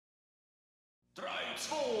3,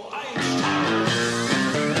 2, 1, Start!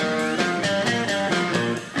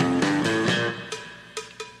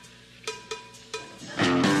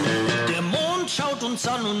 Der Mond schaut uns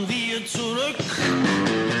an und wir zurück.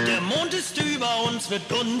 Der Mond ist über uns,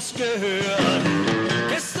 wird uns gehören.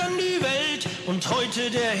 Gestern die Welt und heute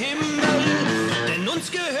der Himmel. Denn uns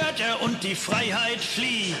gehört er und die Freiheit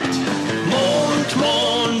fliegt. Mond,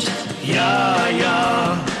 Mond, ja,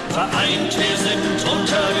 ja. Vereint wir sind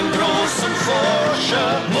unter dem großen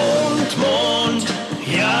Forscher. Mond, Mond,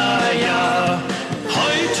 ja, ja.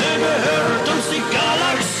 Heute gehört uns die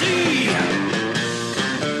Galaxie.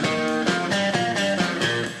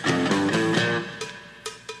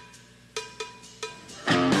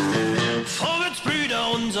 Vorwärts,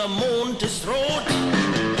 Brüder, unser Mond ist rot.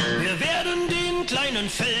 Wir werden den kleinen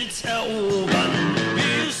Fels erobern.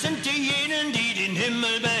 Wir sind diejenigen, die den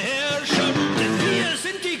Himmel beherrschen. Denn wir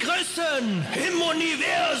sind die Größten im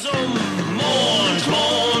Universum. Mond,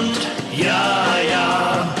 Mond, ja,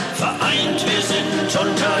 ja. Vereint, wir sind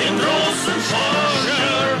unter dem großen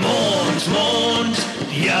Forscher. Mond, Mond,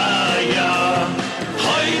 ja, ja.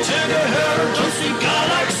 Heute gehört uns die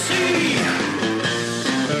Galaxie.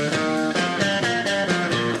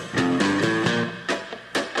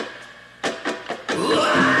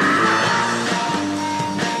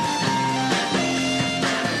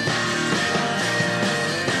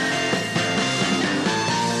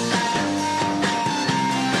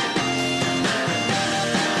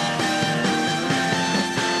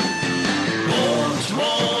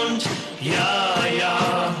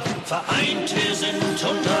 Vereint, wir sind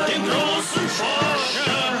unter dem großen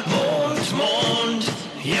Forscher. Mond, Mond,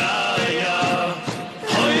 ja, ja.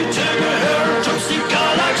 Heute gehört uns die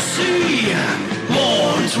Galaxie.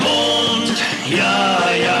 Mond, Mond,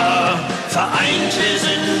 ja, ja. Vereint, wir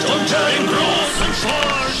sind unter dem großen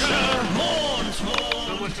Forscher. Mond, Mond.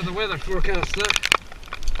 So much for the weather forecast there.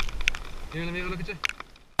 Here, let me have a look at you.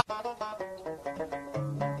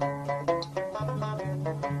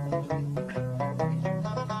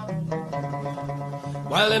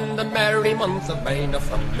 Well, in the merry month of May, now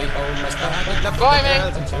from me home I started left the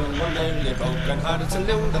girls until one nearly broken hearted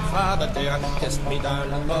saluted father dear. Kissed me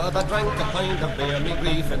darling mother, drank a pint of beer, me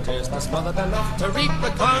grief and tears to smothered enough to reap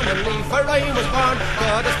the corn and leaf. For I was born,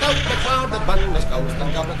 God is out the clouded banners ghost,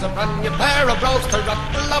 and goblets a brand new pair of brogues to rock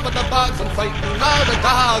the love of the bogs and fighting all the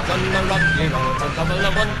dogs on the rocky road. A double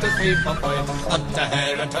of 1, 2, 3, 4, 5, up to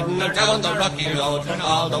Herriton or down the rocky road, and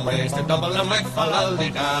all the ways to double and Haegefjell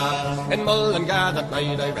Trip. In Mullingar that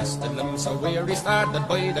night I rested him so weary, started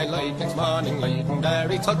by daylight next morning light, and there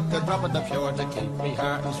he took a drop of the pure to keep me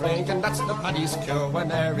heart and drink, and that's the paddy's cure. When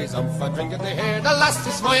there he's up for drinking, they hear the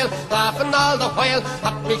lassie smile, laughing all the while,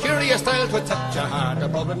 at me curious style to touch a heart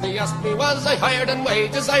above, and he asked me was I hired in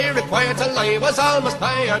wages I required till I was almost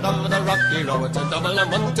tired of the rocky road. To double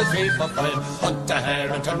and 1, 2, 3, 4, 5, hunt to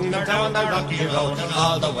Herriton or down the rocky road, and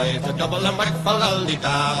all the way to double and Haegefjell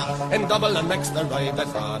Trip. In double and next the ride I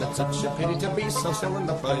thought it such a pity to be so soon in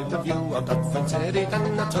the pride of view of that city.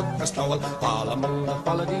 Then I took a stroll all among the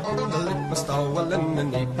quality bundle it was stowel in a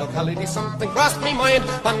neat locality. Something crossed me mind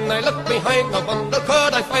when I looked behind the bundle.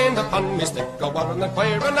 Could I find upon me stick a warren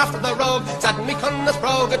inquiring after the rogue? Said me cunna's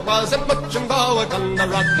brogue, it wasn't much in vogue on the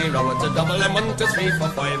rocky road. To double and 1, 2, 3, 4,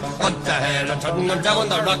 5, up to Herriton and down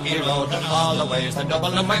the rocky road, and all the ways to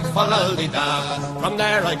double and Haegefjell Trip. From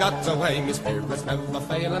there I got away, me spirits never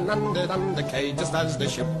failing, landed on the quay just as the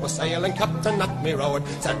ship was sailing. Captain at me road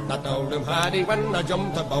said not know him hardy when I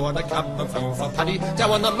jumped aboard a cab and flew for paddy.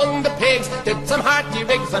 Down among the pigs, did some hearty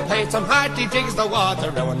rigs and played some hearty jigs. The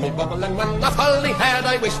water round me bubbling when I fully had,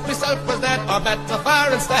 I wished myself was dead or better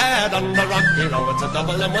far instead. On the rocky road to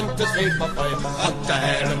double and 1, 2, 3, 4, 5, up to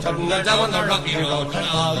Herriton and down the rocky road, and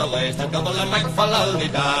all the ways to double and Haegefjell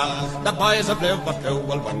Trip. The boys of Liverpool,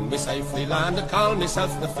 well, when we safely landed, called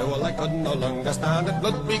myself the fool. I could no longer stand it,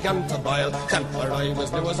 blood began to boil. Temper I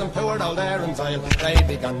was new as and poured all there in tile. They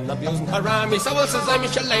began abusing her army, so well says I'm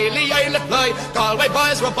shillelagh, I'll apply. Galway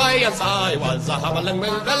boys were by, and so I was a hobbling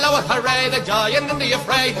with the lower hooray. The giant in the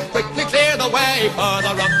affray quickly cleared the way for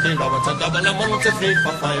the rocky road. To double and 1, 2, 3,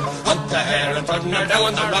 4, 5, up to Herriton or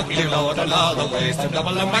down the rocky road, and all the ways to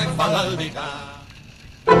double and Haegefjell Trip.